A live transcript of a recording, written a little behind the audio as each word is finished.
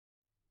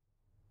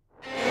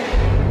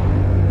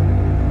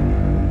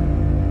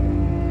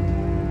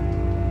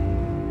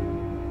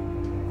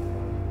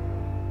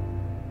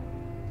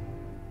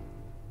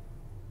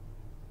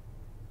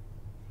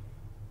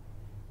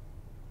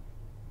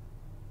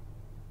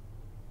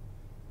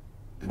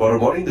Tomorrow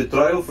morning, the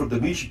trial for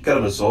Dmitry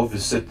Karamazov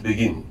is set to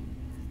begin.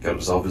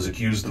 Karamazov is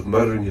accused of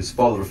murdering his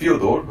father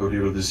Fyodor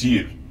earlier this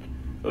year.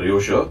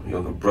 Alyosha,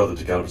 younger brother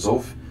to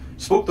Karamazov,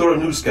 spoke to our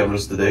news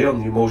cameras today on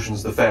the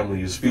emotions the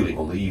family is feeling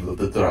on the eve of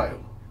the trial.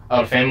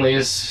 Our family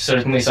is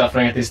certainly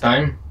suffering at this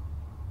time.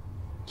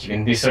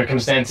 Given these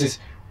circumstances,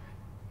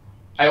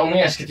 I only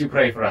ask that you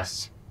pray for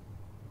us,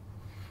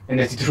 and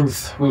that the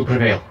truth will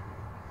prevail.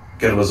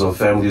 Karamazov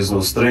family is no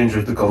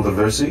stranger to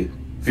controversy.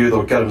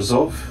 Fyodor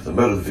Karamazov, the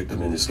murder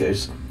victim in this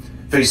case,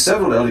 faced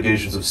several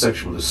allegations of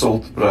sexual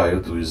assault prior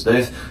to his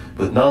death,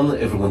 but none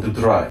ever went to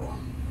trial.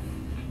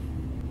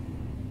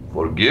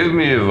 Forgive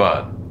me,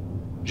 Ivan.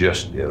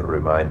 Just a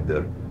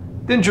reminder.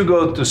 Didn't you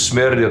go to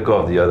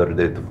Smerdyakov the other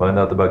day to find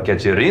out about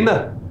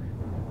Katerina?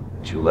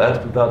 But you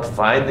left without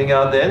finding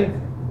out anything.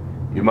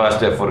 You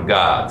must have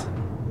forgot.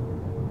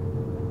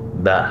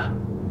 Da.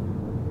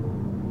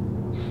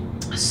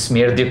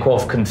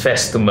 Smerdyakov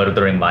confessed to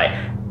murdering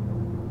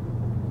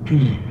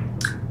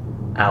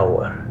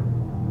our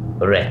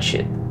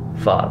wretched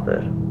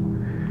father.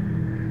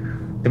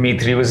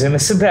 Dmitri was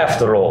innocent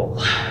after all.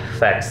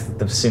 Facts that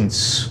have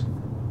since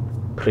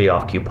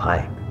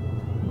preoccupied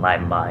my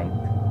mind.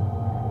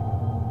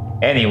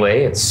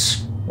 Anyway,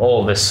 it's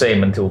all the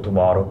same until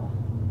tomorrow.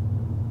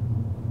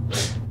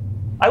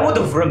 I would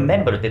have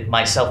remembered it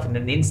myself in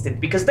an instant,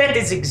 because that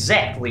is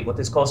exactly what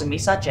is causing me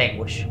such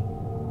anguish.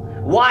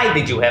 Why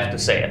did you have to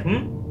say it,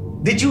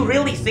 Did you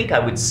really think I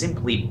would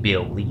simply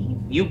believe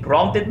you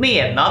prompted me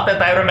and not that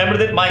I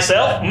remembered it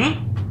myself,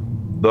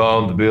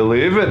 Don't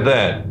believe it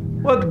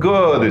then. What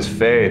good is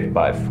faith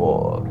by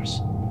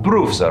force?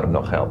 Proofs are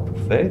no help to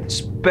faith,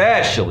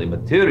 especially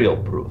material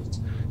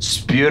proofs.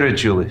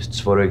 Spiritualists,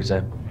 for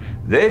example,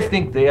 they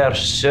think they are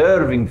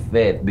serving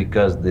faith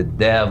because the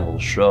devil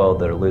showed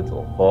their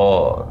little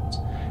horns.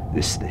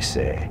 This, they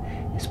say,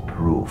 is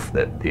proof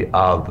that the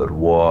other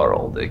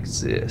world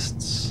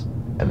exists.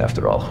 And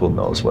after all, who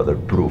knows whether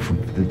proof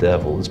of the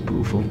devil is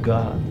proof of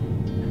God?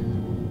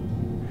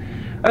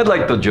 I'd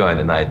like to join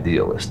an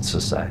idealist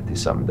society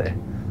someday.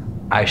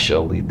 I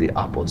shall lead the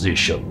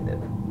opposition in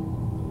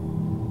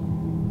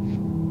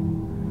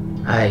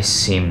it. I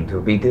seem to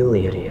be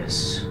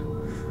delirious.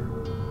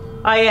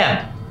 I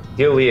am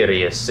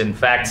delirious, in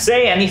fact.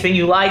 Say anything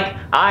you like,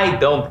 I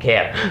don't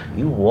care.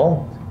 You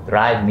won't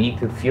drive me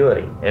to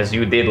fury, as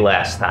you did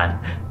last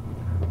time.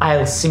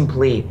 I'll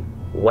simply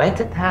wet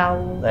a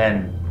towel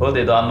and put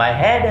it on my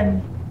head,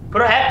 and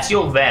perhaps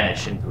you'll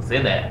vanish into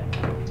thin air.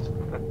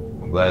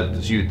 I'm glad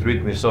that you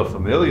treat me so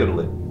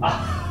familiarly.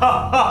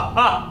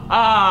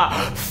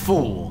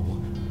 Fool.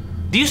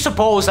 Do you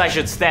suppose I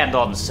should stand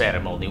on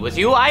ceremony with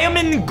you? I am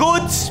in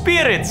good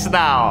spirits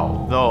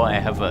now, though I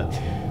have a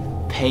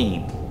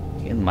pain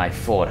in my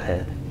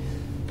forehead.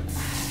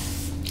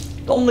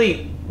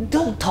 Only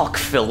don't talk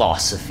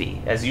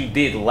philosophy as you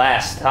did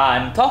last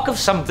time. Talk of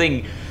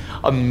something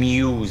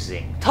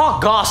amusing.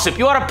 Talk gossip.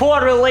 You are a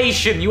poor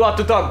relation. You ought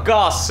to talk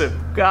gossip.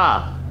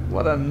 God,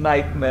 what a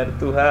nightmare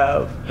to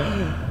have.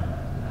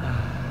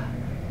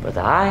 But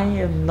I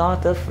am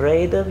not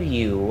afraid of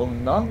you.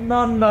 No,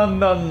 no, no,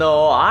 no,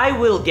 no. I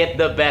will get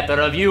the better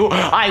of you.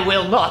 I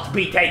will not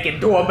be taken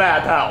to a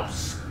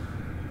madhouse.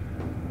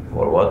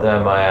 For what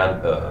am I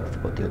on earth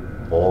but an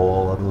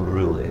old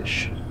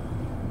relation?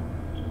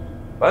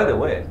 By the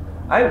way,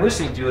 I'm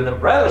listening to you and I'm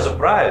rather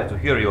surprised to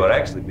hear you are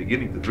actually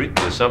beginning to treat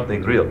me as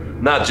something real,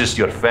 not just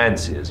your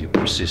fancy as you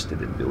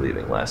persisted in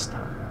believing last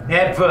time.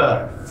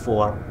 Never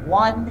for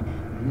 1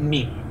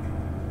 minute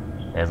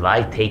have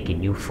I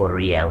taken you for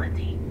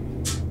reality.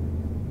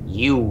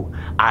 You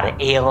are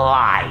a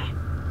lie,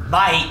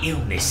 my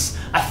illness,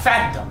 a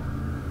phantom.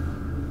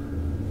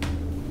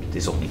 It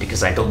is only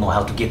because I don't know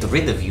how to get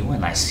rid of you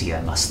and I see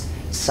I must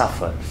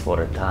suffer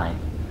for a time.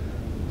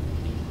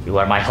 You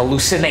are my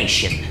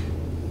hallucination,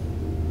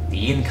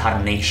 the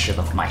incarnation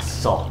of my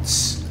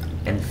thoughts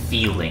and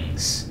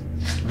feelings,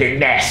 the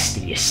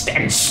nastiest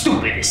and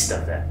stupidest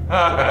of them.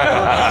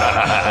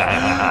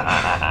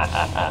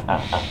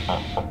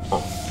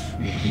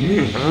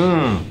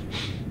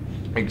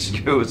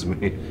 Excuse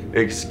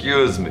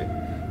me.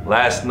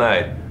 Last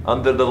night,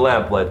 under the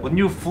lamplight, when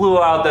you flew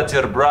out at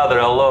your brother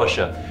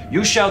Alyosha,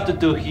 you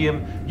shouted to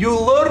him, you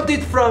learned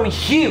it from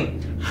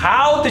him.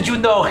 How did you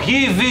know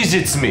he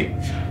visits me?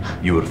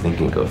 You were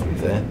thinking of me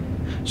then.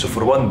 So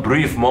for one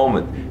brief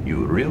moment,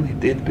 you really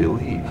did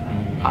believe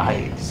I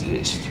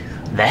exist.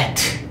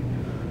 That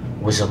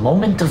was a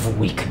moment of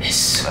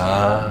weakness.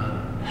 I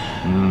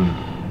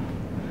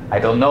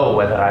don't know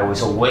whether I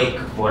was awake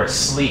or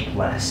asleep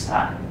last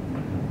time.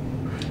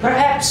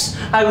 Perhaps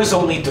I was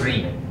only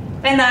dreaming,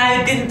 and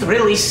I didn't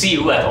really see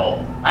you at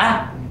all,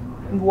 huh?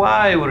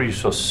 Why were you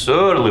so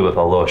surly with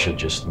Alyosha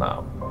just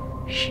now?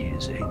 She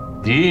is a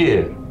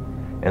dear,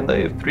 and I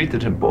have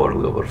treated him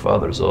poorly over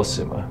Father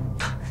Zosima.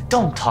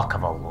 Don't talk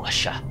of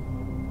Alyosha.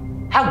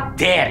 How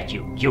dare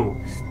you,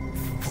 you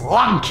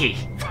flunky!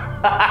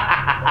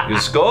 You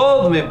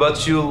scold me,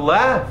 but you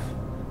laugh.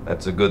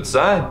 That's a good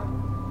sign.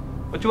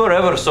 But you are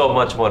ever so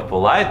much more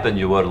polite than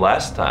you were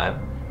last time,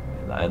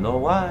 and I know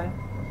why.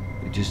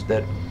 It is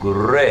that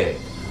great,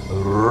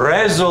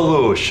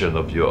 resolution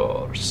of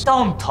yours.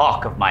 Don't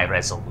talk of my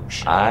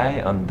resolution.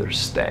 I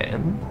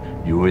understand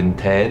you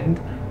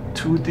intend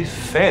to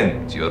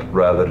defend your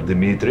brother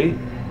Dmitri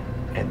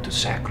and to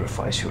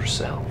sacrifice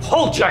yourself.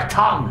 Hold your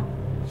tongue!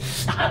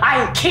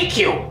 I'll kick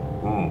you!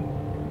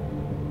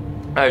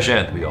 I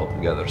shan't be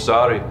altogether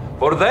sorry,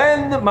 for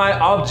then my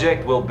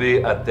object will be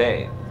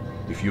attained.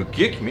 If you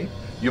kick me,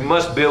 you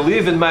must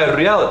believe in my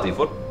reality,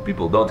 for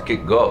people don't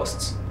kick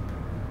ghosts.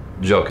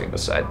 Joking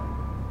aside,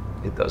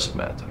 it doesn't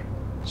matter.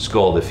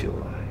 Scold if you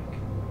like.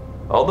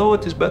 Although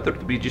it is better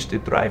to be just a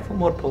trifle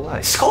more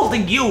polite.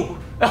 Scolding you?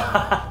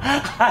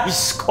 I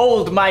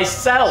scold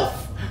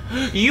myself.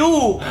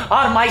 You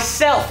are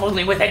myself,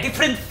 only with a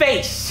different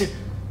face.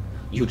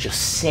 You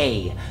just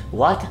say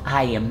what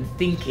I am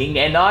thinking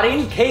and are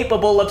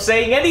incapable of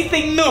saying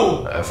anything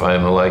new. If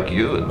I'm like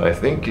you in my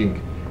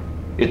thinking,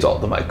 it's all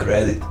to my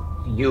credit.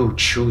 You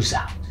choose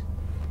out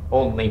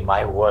only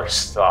my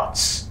worst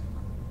thoughts.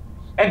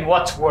 And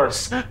what's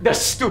worse, the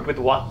stupid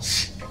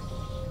ones.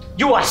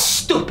 You are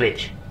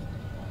stupid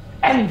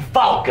and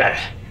vulgar.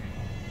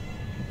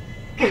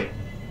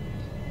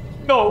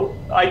 No,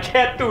 I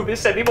can't do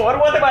this anymore.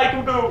 What am I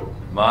to do?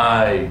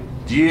 My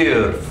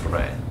dear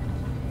friend,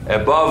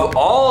 above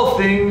all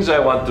things, I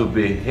want to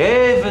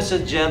behave as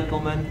a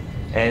gentleman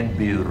and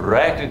be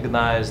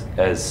recognized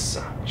as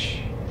such.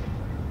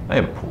 I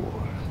am poor,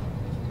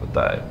 but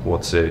I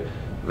would say,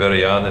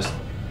 very honest,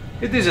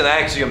 it is an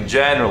axiom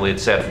generally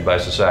accepted by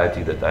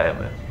society that I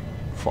am a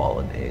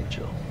fallen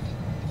angel.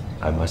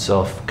 I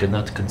myself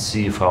cannot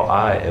conceive how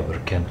I ever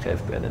can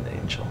have been an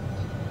angel.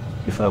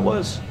 If I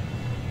was,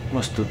 it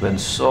must have been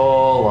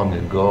so long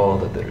ago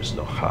that there is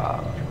no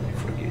harm in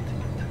forgetting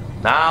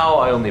it. Now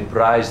I only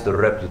prize the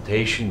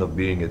reputation of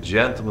being a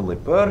gentlemanly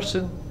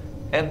person,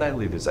 and I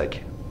live as I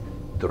can,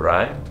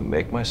 trying to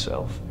make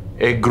myself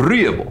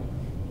agreeable.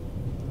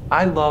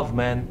 I love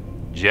men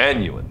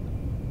genuine.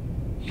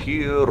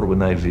 Here,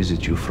 when I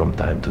visit you from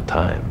time to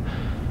time,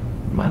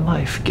 my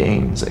life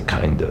gains a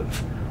kind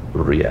of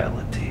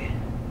reality.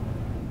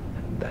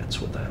 And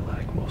that's what I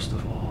like most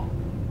of all.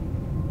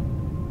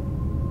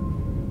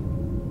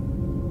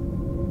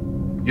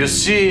 You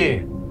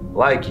see,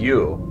 like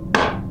you,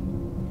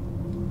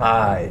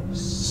 I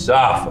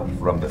suffer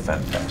from the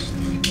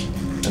fantastic.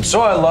 And so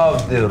I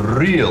love the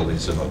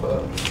realism of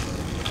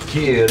Earth.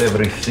 Here,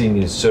 everything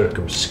is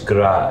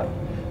circumscribed,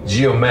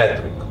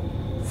 geometrical,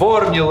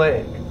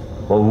 formulaic.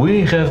 Well,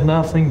 we have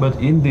nothing but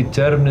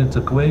indeterminate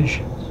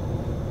equations.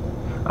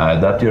 I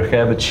adapt your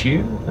habits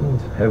here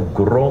and have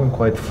grown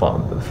quite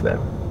fond of them.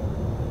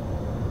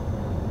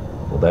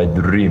 What I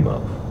dream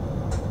of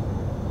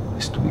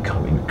is to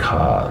become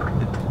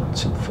incarnate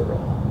once and for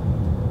all.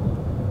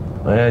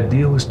 My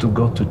ideal is to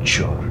go to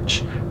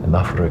church and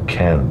offer a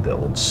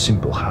candle in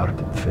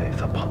simple-hearted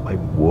faith. Upon my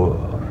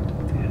word,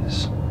 it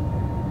is.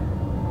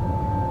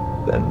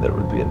 Then there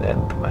would be an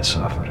end to my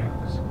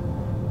sufferings.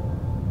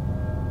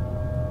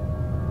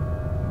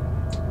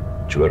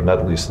 But you are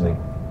not listening.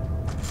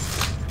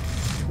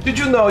 Did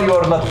you know you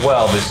are not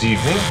well this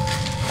evening?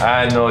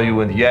 I know you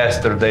went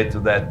yesterday to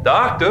that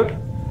doctor.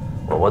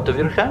 Well, what of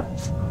your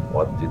health?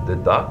 What did the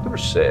doctor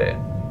say?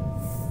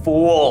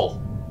 Fool.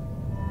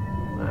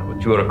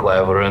 But you are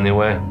clever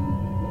anyway.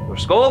 You're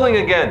scolding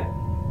again.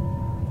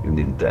 You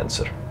didn't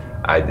answer.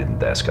 I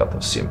didn't ask out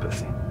of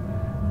sympathy.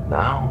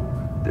 Now,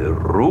 the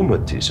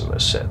rheumatism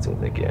is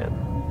setting again.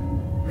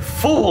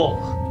 Fool.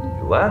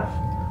 You laugh?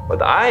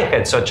 But I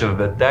had such an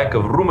attack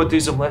of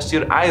rheumatism last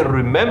year, I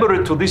remember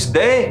it to this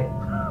day.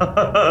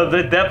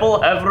 The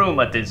devil have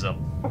rheumatism.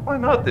 Why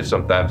not if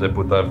sometimes I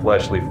put on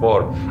fleshly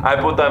form? I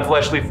put on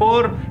fleshly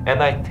form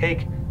and I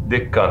take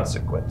the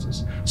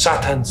consequences.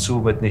 Satan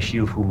sumet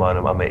nihil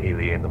humanum ame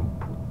alienum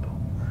puto.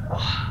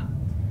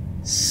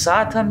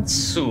 Satan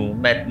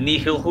sum et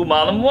nihil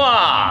humanum.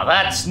 Wow,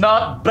 that's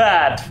not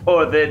bad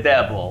for the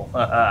devil.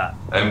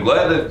 I'm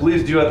glad that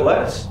pleased you at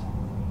last.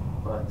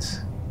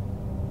 But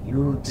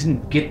you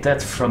didn't get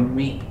that from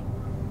me.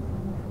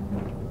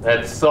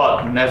 That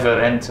thought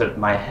never entered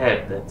my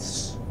head.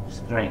 That's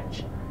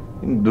strange.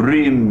 In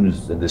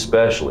dreams, and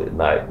especially in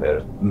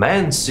nightmares,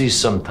 man sees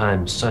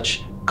sometimes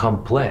such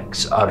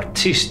complex,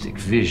 artistic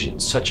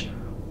visions, such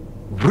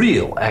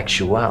real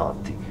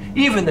actuality,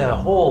 even a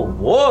whole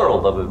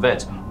world of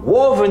events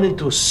woven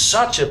into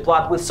such a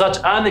plot with such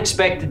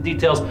unexpected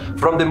details,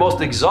 from the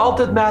most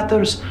exalted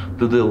matters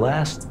to the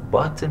last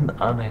button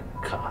on a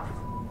cuff.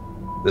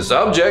 The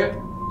subject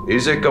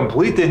is a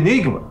complete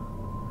enigma.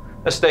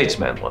 A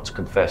statesman once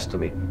confessed to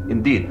me,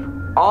 indeed,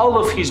 all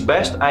of his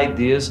best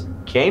ideas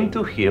came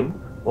to him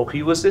while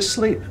he was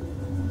asleep.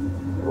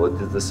 Well,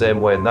 it is the same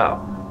way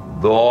now.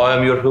 Though I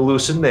am your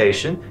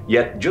hallucination,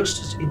 yet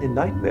just as in a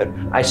nightmare,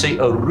 I say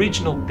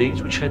original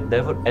things which had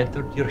never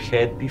entered your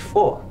head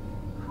before.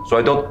 So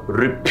I don't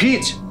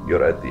repeat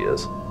your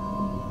ideas,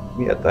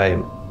 yet I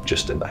am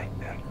just a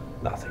nightmare,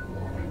 nothing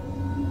more.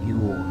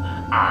 You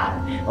are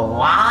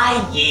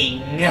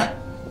lying.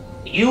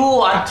 You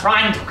are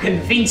trying to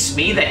convince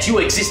me that you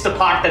exist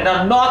apart and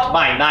are not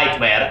my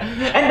nightmare,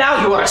 and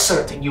now you are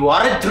asserting you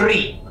are a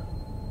dream.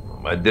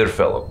 My dear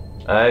fellow,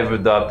 I've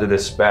adopted a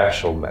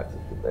special method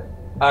today.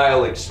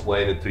 I'll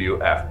explain it to you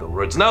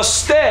afterwards. Now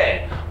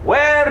stay!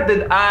 Where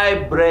did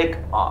I break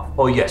off?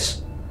 Oh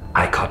yes,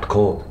 I caught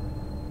cold.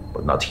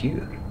 But not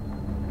here.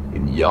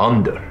 In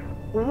yonder.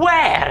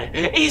 Where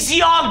is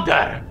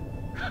yonder?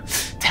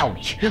 Tell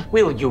me,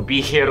 will you be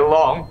here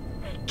long?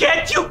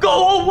 Can't you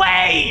go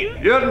away?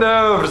 Your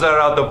nerves are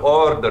out of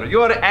order.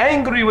 You are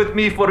angry with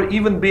me for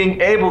even being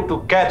able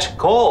to catch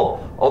cold,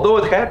 although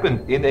it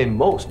happened in a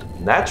most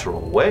natural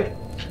way.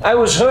 I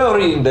was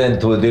hurrying then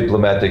to a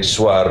diplomatic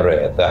soiree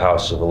at the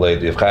house of a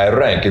lady of high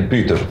rank in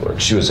Petersburg.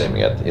 She was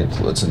aiming at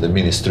influence in the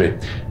ministry.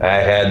 I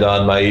had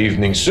on my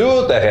evening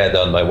suit, I had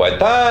on my white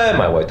tie,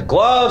 my white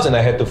gloves, and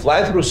I had to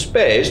fly through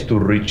space to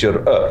reach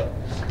her Earth.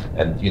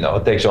 And, you know,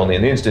 it takes only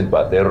an instant,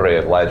 but the ray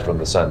of light from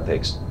the sun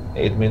takes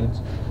 8 minutes.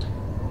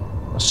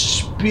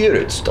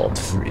 Spirits don't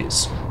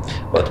freeze.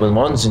 But when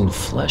one's in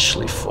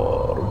fleshly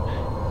form,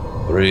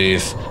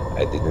 brief,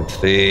 I didn't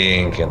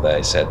think, and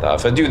I set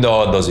off. And you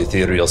know those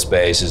ethereal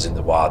spaces in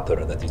the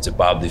water that it's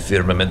above the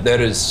firmament,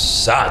 there is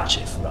such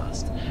a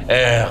frost.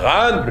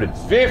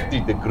 150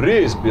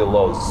 degrees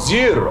below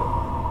zero.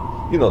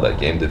 You know that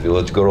game the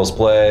village girls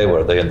play,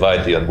 where they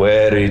invite the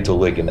unwary to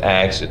lick an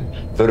axe in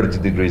 30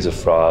 degrees of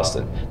frost,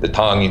 and the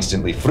tongue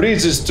instantly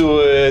freezes to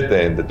it,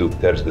 and the dude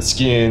tears the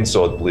skin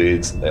so it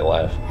bleeds, and they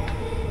laugh.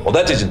 Well,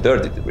 that is in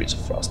 30 degrees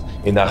of frost.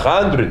 In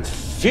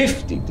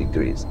 150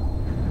 degrees,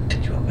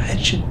 can you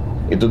imagine?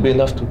 It would be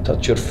enough to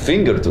touch your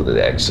finger to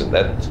the axe, and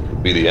that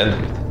would be the end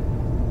of it.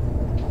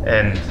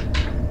 And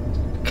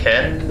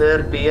can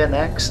there be an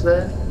axe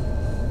there?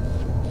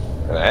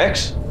 An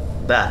axe?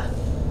 Da.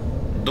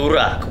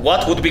 Durak,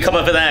 what would become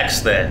of an axe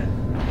there?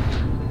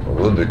 What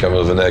would become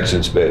of an axe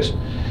in space?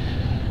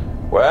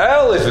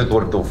 Well, if it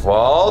were to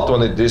fall to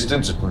any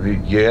distance, it would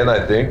begin, I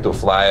think, to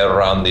fly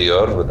around the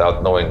Earth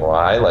without knowing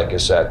why, like a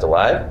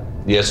satellite.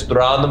 The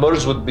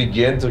astronomers would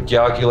begin to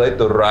calculate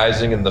the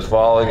rising and the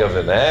falling of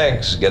an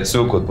axe.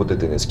 Getsuk would put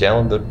it in his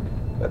calendar.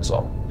 That's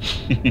all.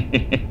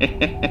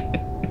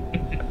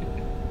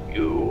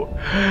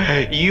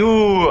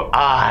 You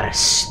are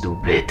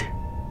stupid.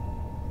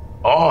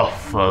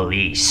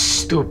 Awfully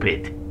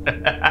stupid.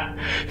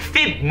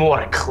 Think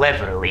more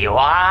cleverly or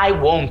I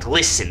won't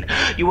listen.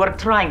 You are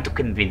trying to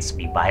convince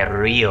me by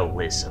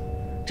realism,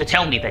 to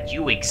tell me that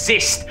you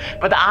exist,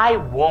 but I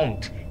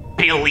won't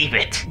believe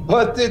it.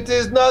 But it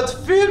is not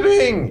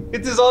fibbing.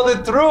 It is all the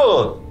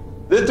truth.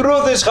 The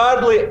truth is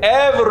hardly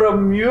ever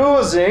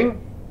amusing.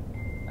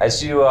 I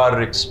see you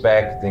are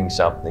expecting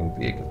something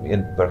big of me,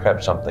 and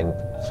perhaps something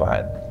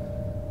fine.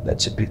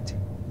 That's a pity.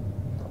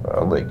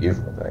 I'll only give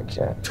what I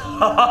can.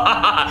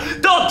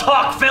 Don't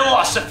talk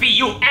philosophy,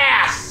 you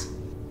ass!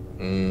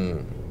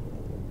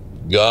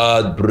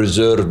 God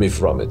preserve me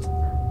from it.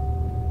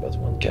 But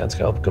one can't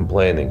help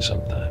complaining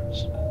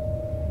sometimes.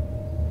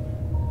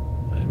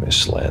 I'm a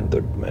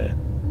slandered man.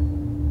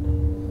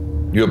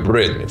 You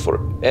upbraid me for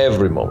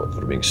every moment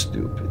for being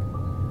stupid.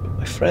 But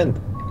my friend,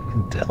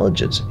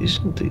 intelligence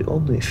isn't the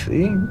only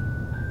thing.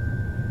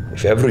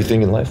 If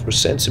everything in life were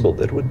sensible,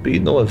 there would be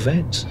no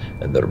events,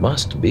 and there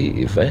must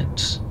be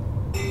events.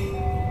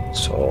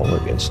 So,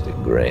 against the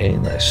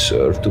grain, I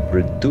serve to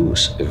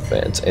produce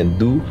events and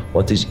do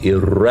what is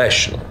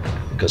irrational,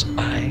 because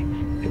I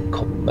am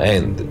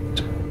commanded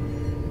to.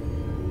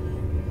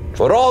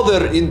 For all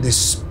their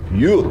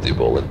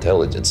indisputable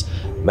intelligence,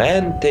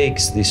 man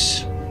takes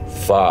this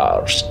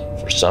farce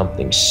for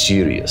something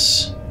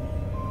serious.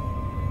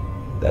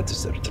 That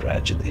is their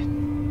tragedy.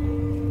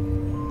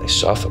 They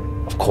suffer,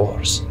 of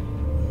course.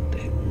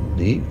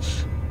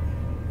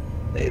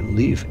 They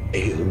live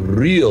a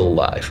real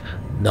life,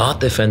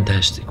 not a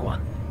fantastic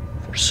one,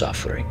 for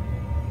suffering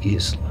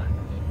is life.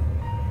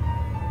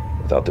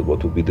 Without it,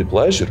 what would be the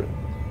pleasure?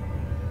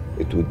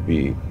 It would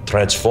be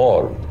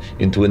transformed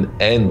into an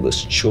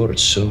endless short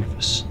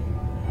service.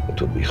 It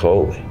would be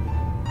holy,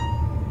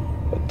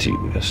 but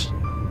tedious.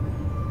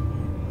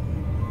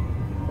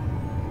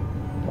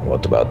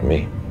 What about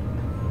me?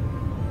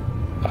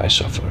 I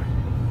suffer,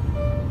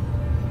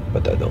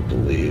 but I don't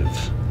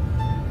live.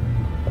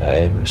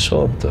 I'm a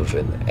sort of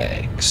an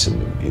axe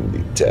in an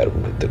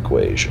indeterminate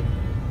equation.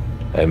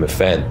 I'm a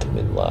phantom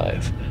in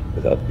life,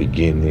 without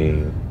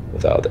beginning,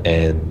 without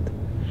end,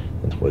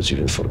 and who has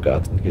even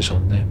forgotten his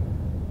own name.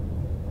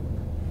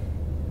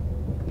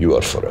 You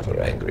are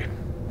forever angry.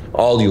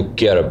 All you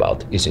care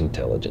about is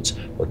intelligence.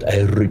 But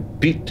I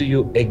repeat to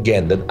you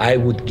again that I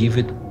would give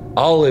it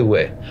all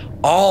away.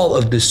 All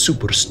of this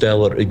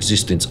superstellar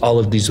existence, all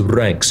of these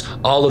ranks,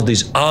 all of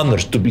these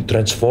honors to be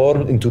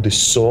transformed into the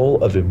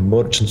soul of a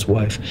merchant's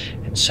wife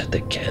and set a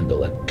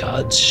candle at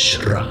God's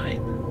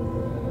shrine.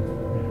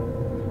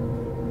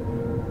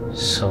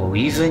 So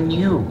even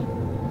you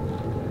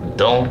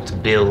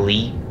don't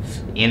believe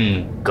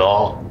in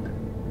God?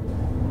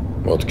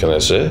 What can I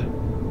say?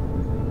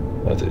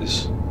 That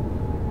is,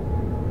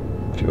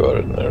 if you are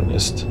in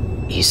earnest.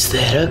 Is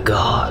there a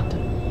God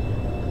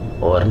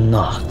or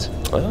not?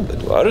 Well,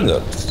 that you are in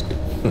earnest.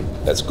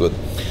 That's good.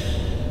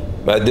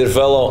 My dear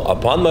fellow,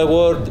 upon my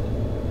word,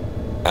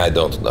 I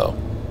don't know.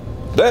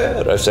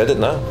 There, I've said it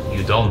now.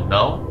 You don't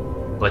know?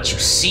 But you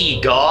see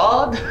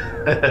God?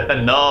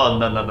 No.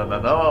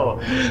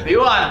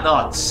 You are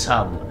not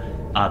some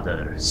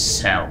other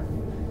self.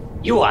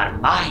 You are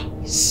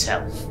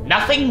myself,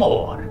 nothing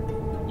more.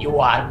 You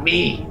are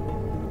me.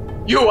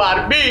 You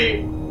are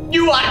me.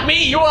 You are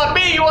me. You are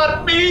me. You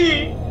are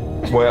me.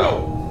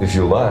 Well, if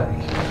you like,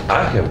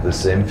 I have the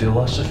same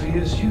philosophy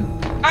as you.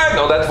 I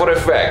know that for a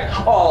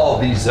fact. All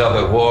these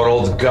other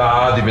worlds,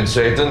 God, even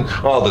Satan,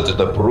 all that is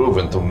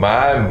proven to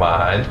my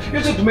mind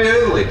is it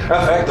merely a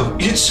fact of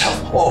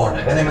itself or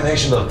an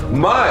emanation of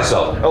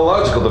myself, a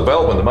logical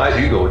development of my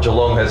ego which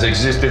alone has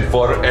existed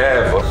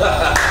forever.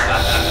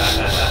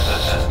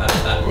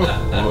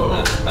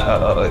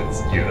 Oh,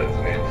 excuse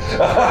me.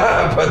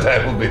 But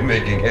I will be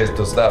making haste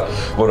to stop,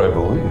 for I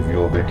believe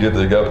you'll be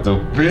getting up to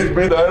beat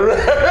me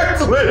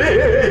directly.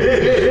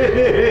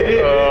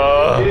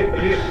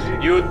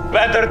 You'd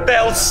better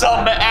tell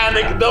some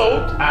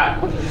anecdote.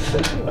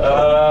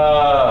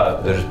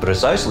 There's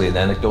precisely an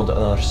anecdote on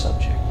our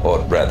subject, or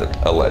rather,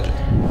 a legend.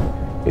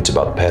 It's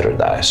about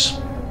paradise.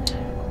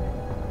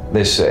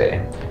 They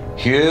say,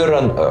 here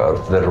on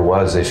earth there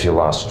was a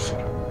philosopher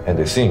and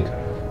a thinker,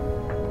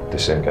 the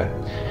same guy.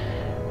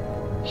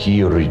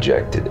 He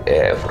rejected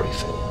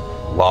everything.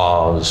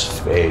 Laws,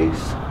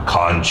 faith,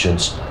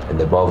 conscience, and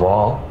above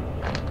all,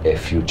 a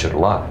future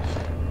life.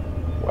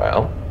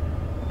 Well,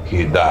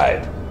 he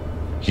died.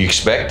 He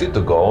expected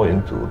to go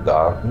into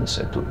darkness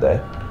and to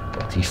death,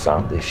 but he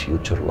found a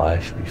future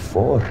life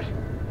before him.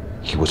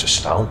 He was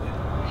astounded.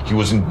 He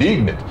was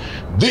indignant.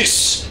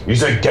 This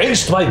is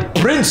against my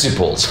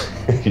principles,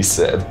 he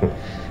said.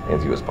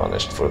 And he was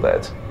punished for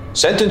that.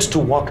 Sentenced to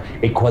walk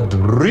a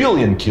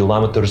quadrillion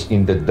kilometers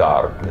in the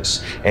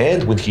darkness.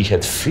 And when he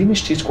had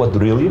finished his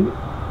quadrillion,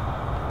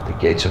 the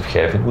gates of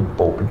heaven would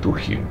open to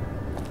him,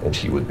 and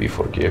he would be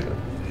forgiven.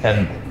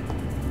 And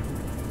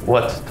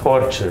what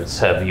tortures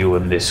have you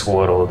in this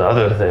world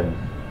other than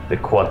the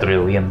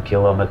quadrillion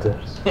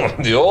kilometers?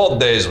 In the old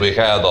days we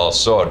had all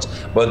sorts,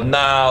 but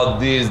now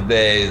these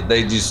days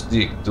they just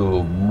stick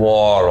to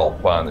moral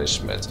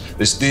punishments,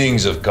 the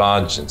stings of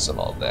conscience and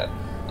all that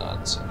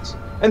nonsense.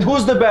 And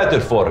who's the better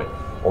for it?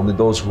 Only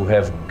those who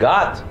have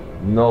got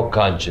no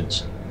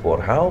conscience.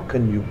 For how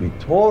can you be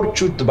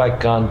tortured by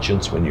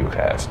conscience when you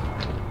have?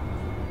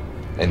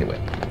 Anyway,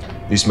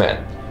 this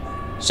man,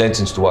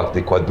 sentenced to walk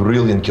the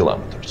quadrillion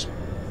kilometers,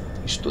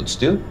 he stood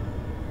still,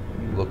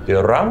 he looked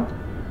around,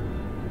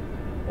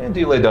 and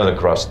he lay down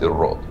across the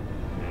road.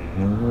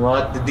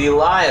 What did he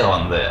lie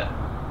on there?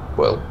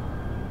 Well,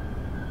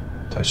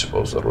 I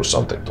suppose there was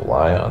something to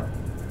lie on.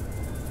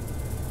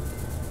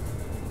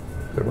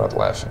 You're not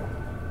laughing.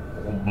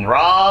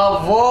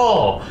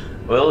 Bravo!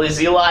 Well, is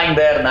he lying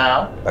there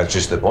now? That's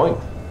just the point,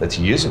 that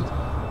he isn't.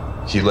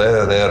 He lay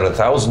there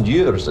 1,000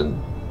 years,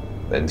 and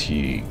then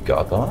he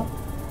got on,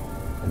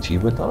 and he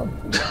went on.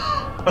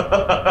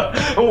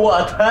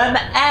 What an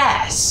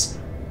ass!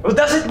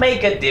 Does it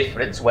make a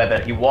difference whether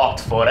he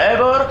walked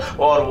forever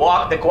or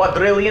walked a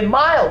quadrillion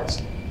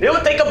miles? It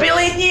would take 1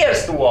 billion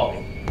years to walk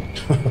it.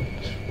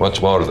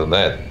 Much more than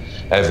that.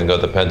 I haven't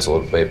got a pencil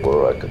or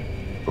paper, I could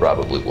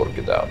probably work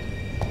it out.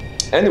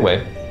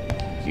 Anyway,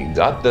 he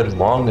got there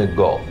long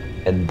ago,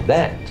 and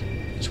that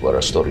is where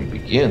our story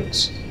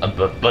begins.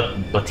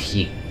 But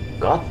he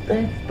got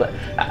there? But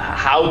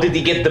how did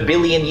he get the 1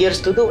 billion years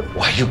to do it?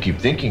 Why, you keep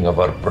thinking of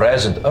our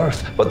present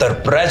Earth, but our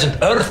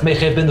present Earth may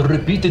have been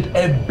repeated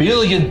 1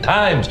 billion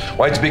times.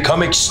 Why, it's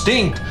become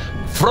extinct,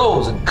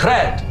 frozen,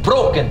 cracked,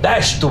 broken,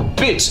 dashed to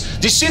bits,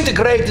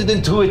 disintegrated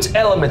into its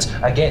elements.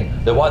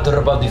 Again, the water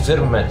above the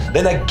firmament,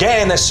 then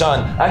again a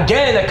sun,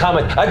 again a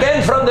comet,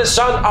 again from the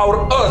sun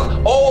our Earth,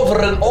 over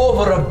and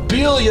over 1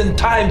 billion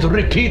times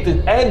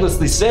repeated,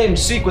 endlessly, same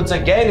sequence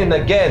again and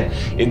again,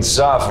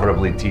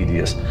 insufferably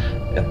tedious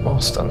and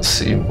most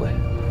unseemly.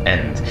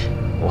 And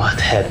what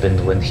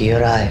happened when he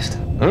arrived?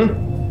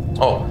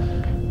 Oh,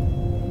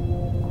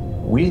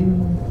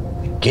 when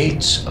the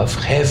gates of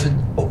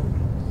heaven opened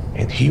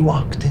and he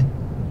walked in,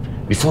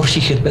 before he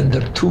had been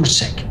there 2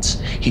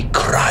 seconds, he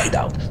cried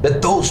out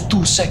that those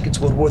 2 seconds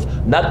were worth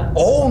not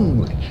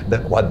only the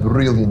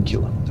quadrillion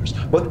kilometers,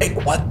 but a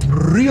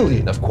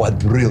quadrillion of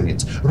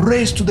quadrillions,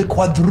 raised to the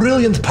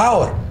quadrillionth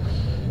power.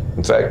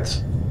 In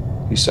fact,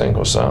 he sang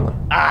Hosanna.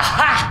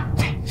 Aha!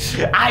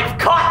 I've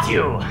caught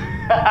you!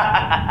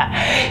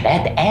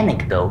 That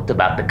anecdote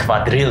about the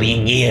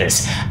quadrillion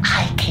years,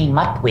 I came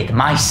up with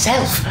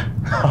myself.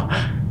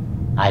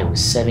 I was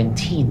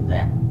 17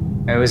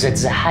 then. I was at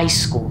the high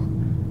school.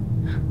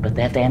 But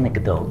that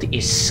anecdote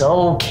is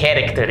so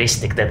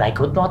characteristic that I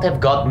could not have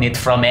gotten it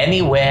from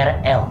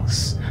anywhere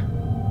else.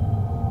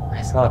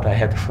 I thought I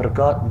had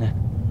forgotten it,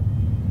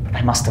 but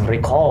I must have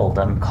recalled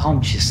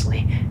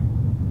unconsciously.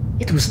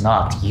 It was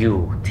not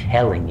you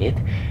telling it,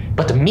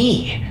 but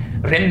me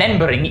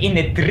remembering in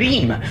a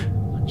dream.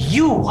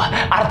 You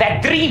are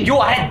that dream. You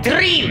are a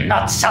dream,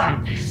 not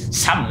some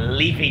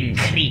living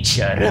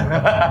creature.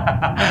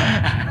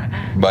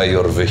 By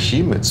your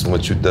vehemence in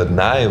which you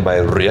deny my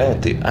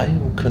reality, I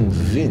am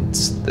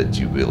convinced that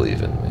you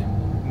believe in me.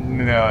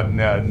 No,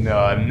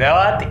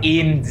 not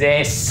in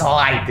the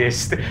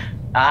slightest.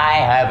 I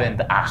haven't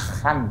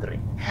 100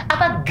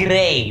 of a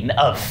grain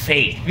of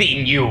faith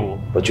in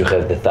you. But you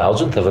have the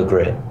 1,000th of a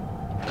grain.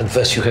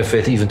 Confess you have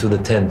faith even to the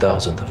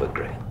 10,000th of a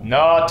grain.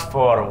 Not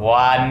for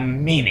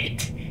 1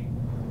 minute.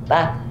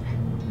 But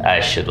I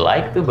should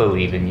like to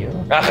believe in you.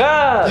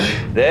 Aha!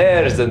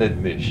 There's an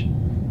admission.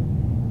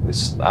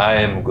 Listen, I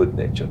am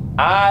good-natured.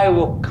 I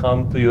will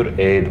come to your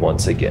aid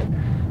once again.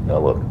 Now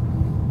look,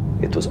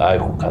 it was I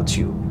who cut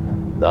you,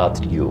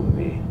 not you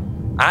me.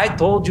 I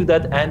told you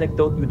that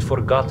anecdote you'd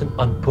forgotten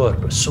on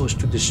purpose so as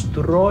to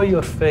destroy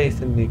your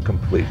faith in me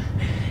completely.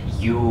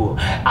 You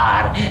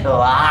are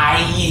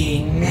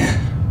lying.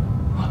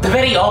 The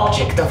very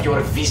object of your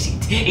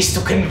visit is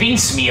to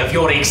convince me of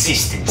your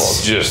existence.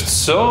 Well,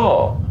 just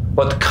so.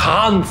 But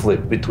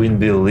conflict between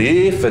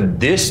belief and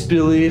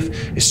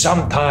disbelief is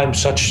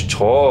sometimes such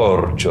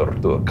torture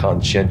to a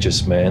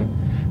conscientious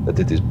man that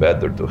it is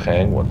better to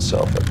hang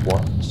oneself at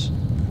once.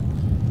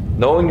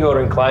 Knowing you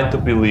are inclined to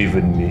believe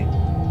in me,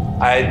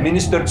 I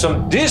administered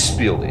some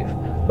disbelief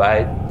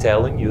by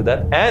telling you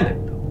that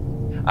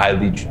anecdote. I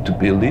lead you to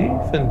belief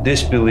and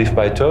disbelief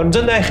by turns,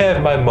 and I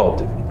have my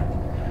motive.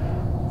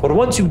 For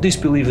once you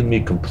disbelieve in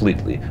me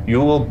completely, you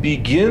will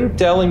begin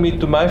telling me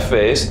to my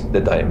face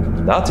that I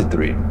am not a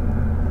dream,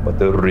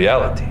 but a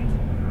reality.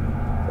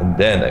 And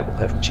then I will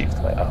have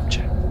achieved my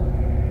object.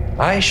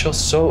 I shall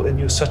sow in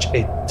you such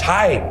a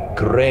tiny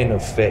grain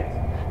of faith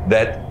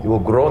that it will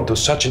grow into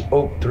such an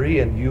oak tree,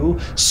 and you,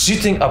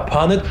 sitting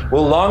upon it,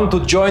 will long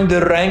to join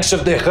the ranks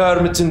of the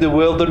hermits in the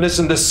wilderness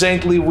and the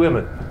saintly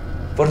women.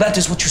 For that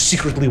is what you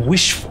secretly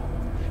wish for.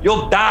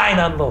 You'll dine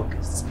on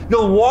locusts.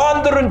 You'll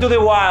wander into the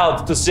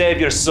wild to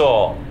save your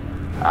soul.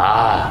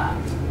 Ah,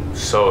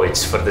 so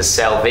it's for the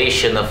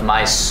salvation of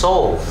my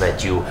soul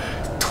that you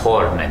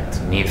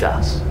torment me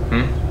thus,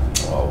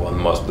 Oh, one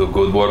must do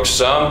good work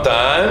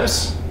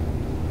sometimes.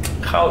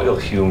 How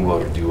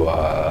ill-humored you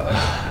are.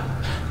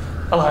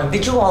 Alan,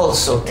 did you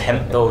also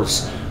tempt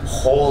those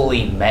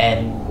holy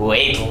men who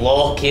ate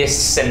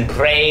locusts and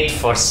prayed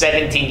for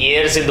 17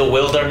 years in the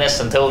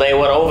wilderness until they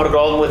were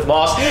overgrown with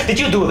moss? Did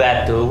you do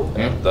that too?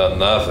 I've done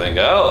nothing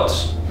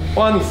else.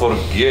 One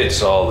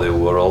forgets all the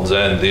worlds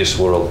and this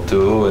world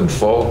too, and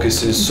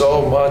focuses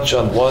so much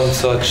on one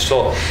such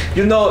soul.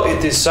 You know,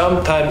 it is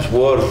sometimes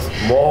worth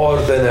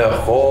more than a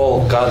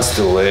whole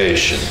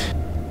constellation.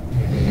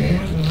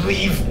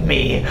 Leave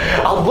me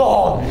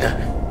alone!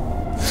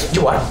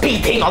 You are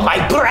beating on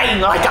my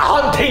brain like a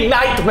haunting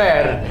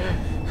nightmare!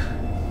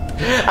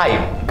 I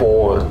am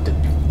bored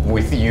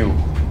with you.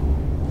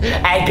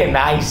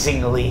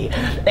 Agonizingly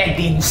and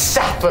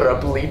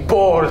insufferably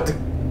bored.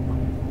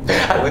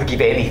 I would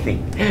give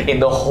anything in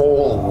the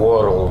whole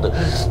world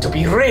to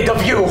be rid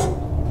of you.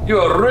 You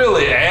are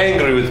really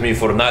angry with me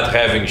for not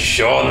having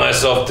shown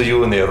myself to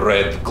you in a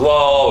red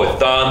glow, with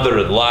thunder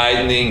and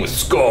lightning, with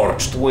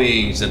scorched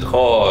wings and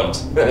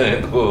horns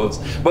and hooves.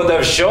 But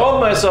I've shown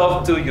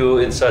myself to you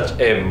in such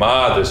a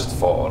modest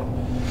form.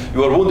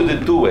 You are wounded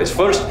in 2 ways.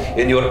 First,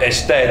 in your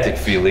aesthetic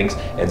feelings,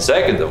 and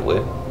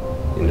secondly,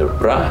 in your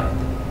pride.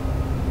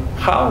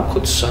 How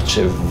could such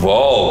a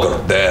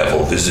vulgar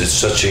devil visit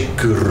such a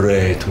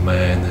great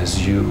man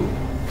as you?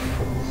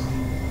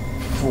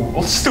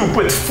 Fool,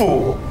 stupid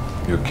fool.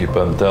 You keep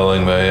on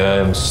telling me I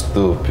am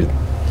stupid.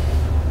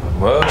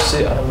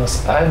 Mercy,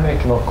 I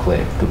make no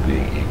claim to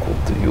being equal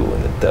to you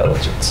in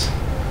intelligence.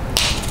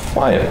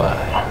 Why am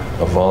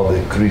I, of all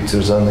the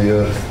creatures on the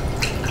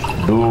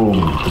earth,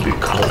 doomed to be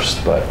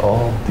cursed by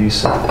all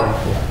decent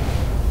people?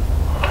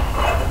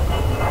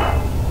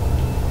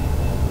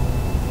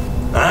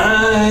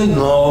 I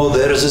know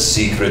there's a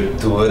secret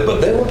to it, but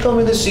they won't tell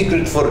me the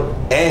secret for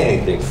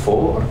anything.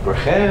 For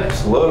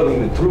perhaps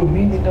learning the true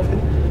meaning of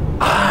it,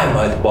 I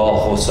might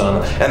bawl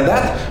Hosanna, and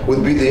that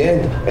would be the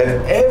end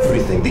of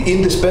everything. The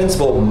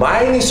indispensable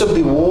minus of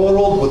the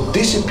world would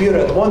disappear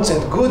at once,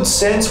 and good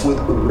sense would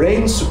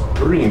reign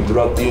supreme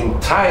throughout the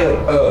entire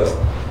earth.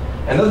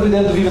 And that would be the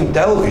end of even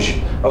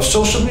television, of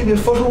social media,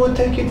 for who would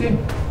take it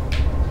in?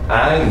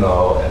 I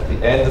know at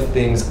the end of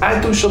things, I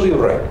too shall be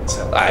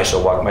reconciled. I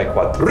shall walk my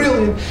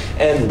quadrillion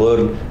and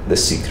learn the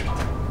secret.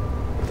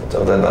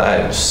 Until then, I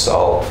am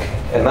sulking,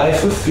 and I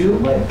fulfill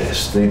my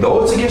destiny,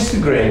 though it's against the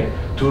grain,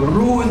 to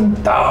ruin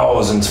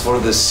thousands for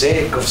the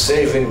sake of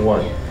saving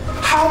one.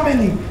 How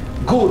many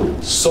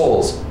good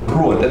souls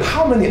ruined, and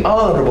how many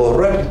honorable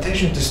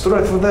reputations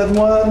destroyed for that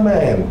one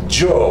man,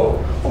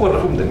 Joe, over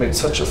whom they made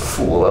such a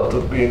fool out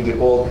of me in the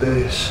old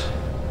days.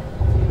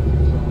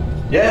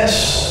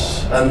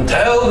 Yes,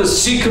 until the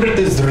secret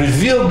is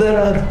revealed, there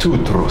are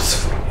 2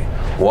 truths for me.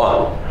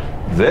 One,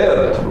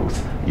 their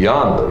truth,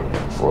 yonder,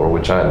 for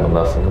which I know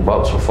nothing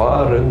about so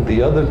far, and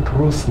the other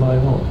truth, my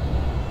own.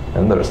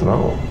 And there's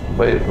no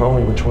way of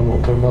knowing which one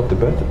will turn out the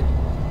better.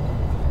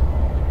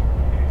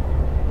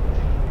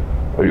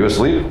 Are you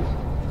asleep?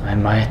 I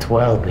might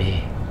well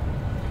be.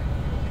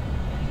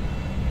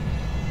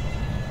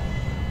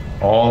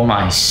 All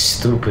my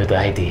stupid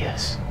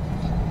ideas,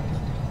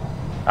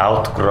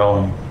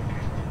 outgrown,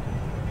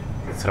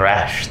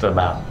 thrashed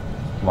about,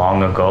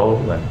 long ago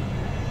and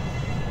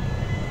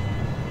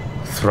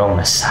thrown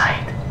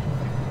aside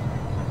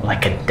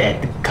like a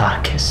dead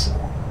carcass.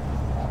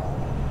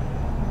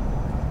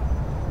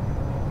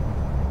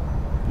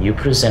 You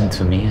present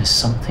to me as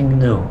something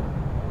new.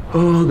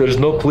 Oh, there's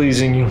no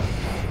pleasing you.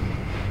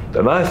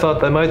 And I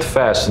thought I might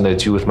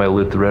fascinate you with my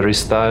literary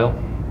style.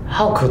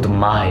 How could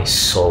my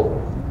soul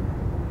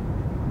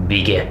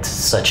beget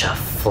such a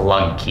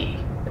flunky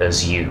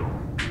as you?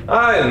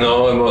 I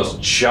know a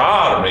most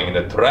charming and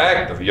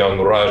attractive young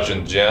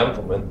Russian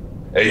gentleman,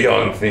 a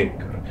young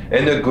thinker,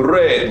 and a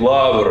great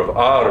lover of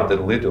art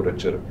and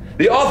literature,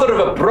 the author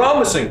of a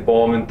promising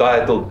poem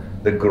entitled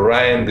The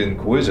Grand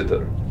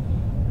Inquisitor.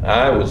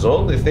 I was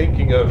only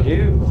thinking of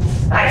you.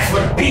 I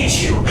forbid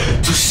you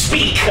to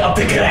speak of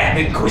the Grand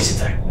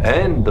Inquisitor.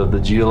 And of the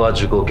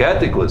geological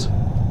cataclysm.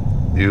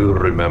 Do you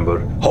remember?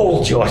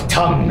 Hold your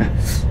tongue,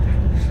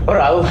 or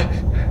I'll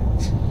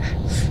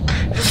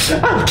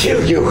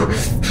kill you.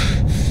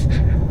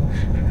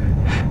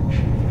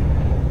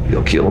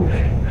 You'll kill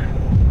me.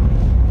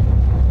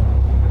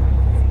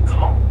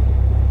 No,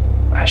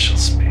 I shall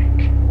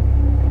speak.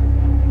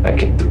 I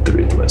can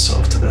treat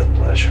myself to that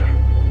pleasure.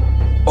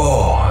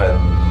 Oh, I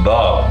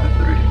love the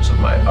dreams of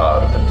my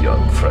ardent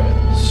young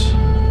friends.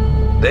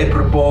 They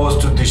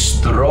proposed to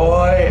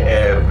destroy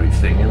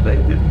everything and they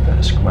didn't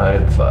ask my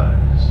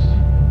advice.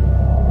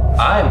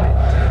 I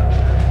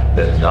maintain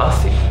that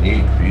nothing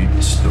need be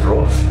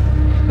destroyed,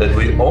 that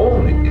we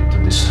only need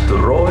to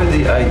destroy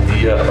the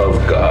idea of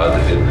God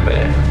in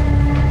man.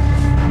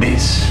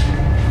 This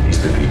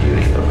is the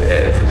beginning of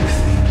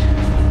everything.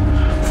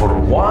 For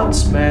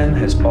once man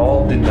has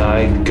all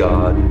denied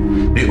God,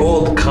 the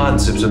old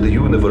concepts of the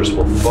universe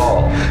will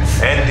fall,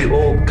 and the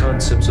old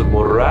concepts of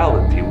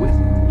morality with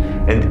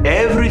it, and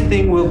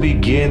everything will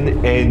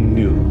begin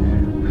anew.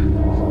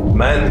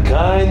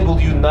 Mankind will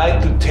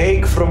unite to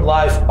take from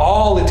life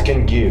all it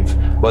can give,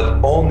 but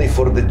only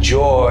for the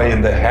joy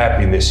and the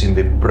happiness in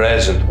the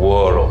present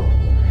world.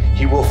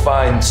 He will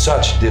find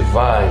such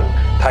divine,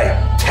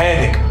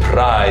 titanic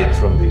pride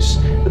from this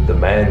that the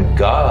man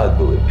God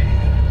will appear,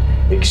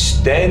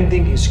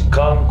 extending his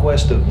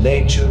conquest of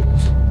nature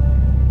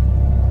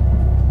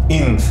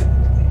infinitely,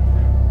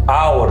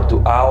 hour to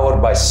hour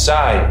by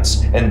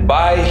science, and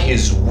by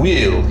his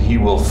will he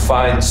will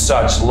find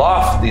such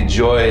lofty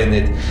joy in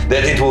it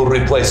that it will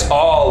replace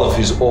all of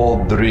his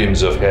old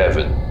dreams of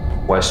heaven.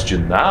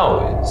 Question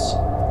now is,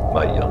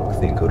 my young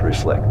thinker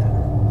reflected,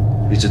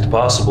 is it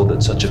possible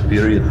that such a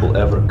period will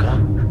ever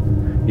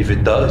come? If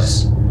it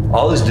does,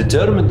 all is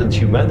determined and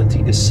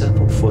humanity is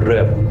settled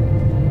forever.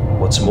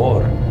 What's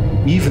more,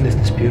 even if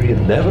this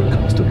period never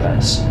comes to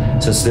pass,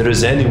 since there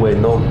is anyway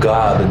no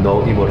God and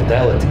no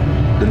immortality,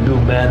 the new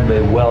man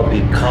may well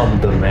become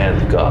the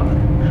man God.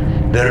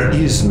 There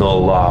is no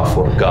law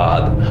for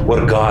God.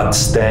 Where God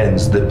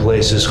stands, the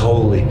place is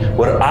holy.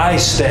 Where I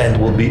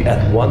stand will be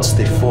at once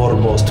the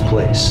foremost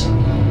place.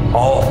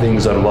 All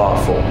things are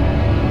lawful,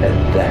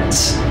 and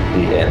that's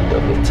the end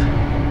of it.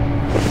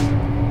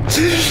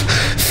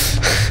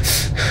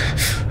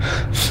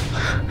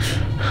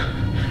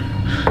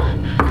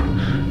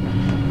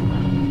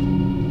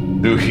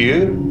 Do you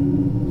hear?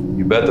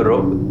 You better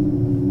open.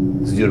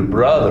 It's your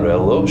brother,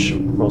 Alyosha,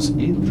 most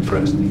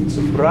interesting,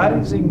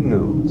 surprising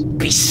news.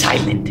 Be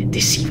silent,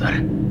 deceiver.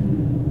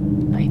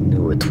 I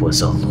knew it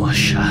was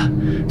Alyosha,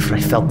 for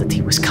I felt that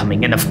he was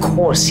coming, and of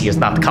course he has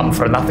not come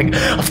for nothing.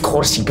 Of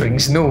course he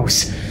brings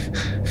news.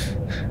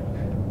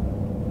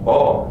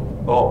 Oh,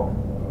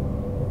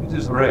 it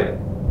is Ray.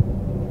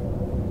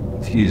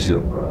 He is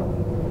your brother.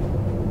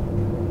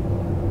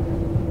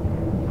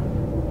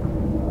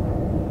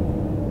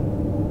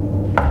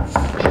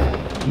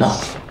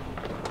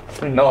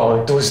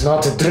 No, it was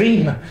not a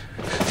dream.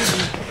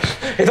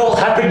 It all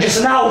happened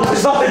just now. It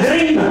was not a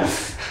dream.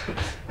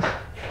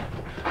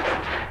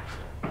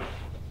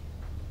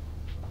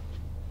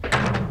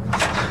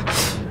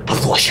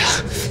 Alyosha,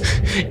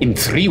 in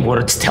 3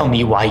 words, tell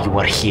me why you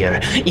are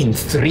here. In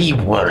 3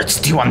 words,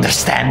 do you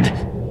understand?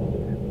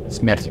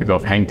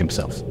 Smerdyakov hanged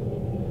himself.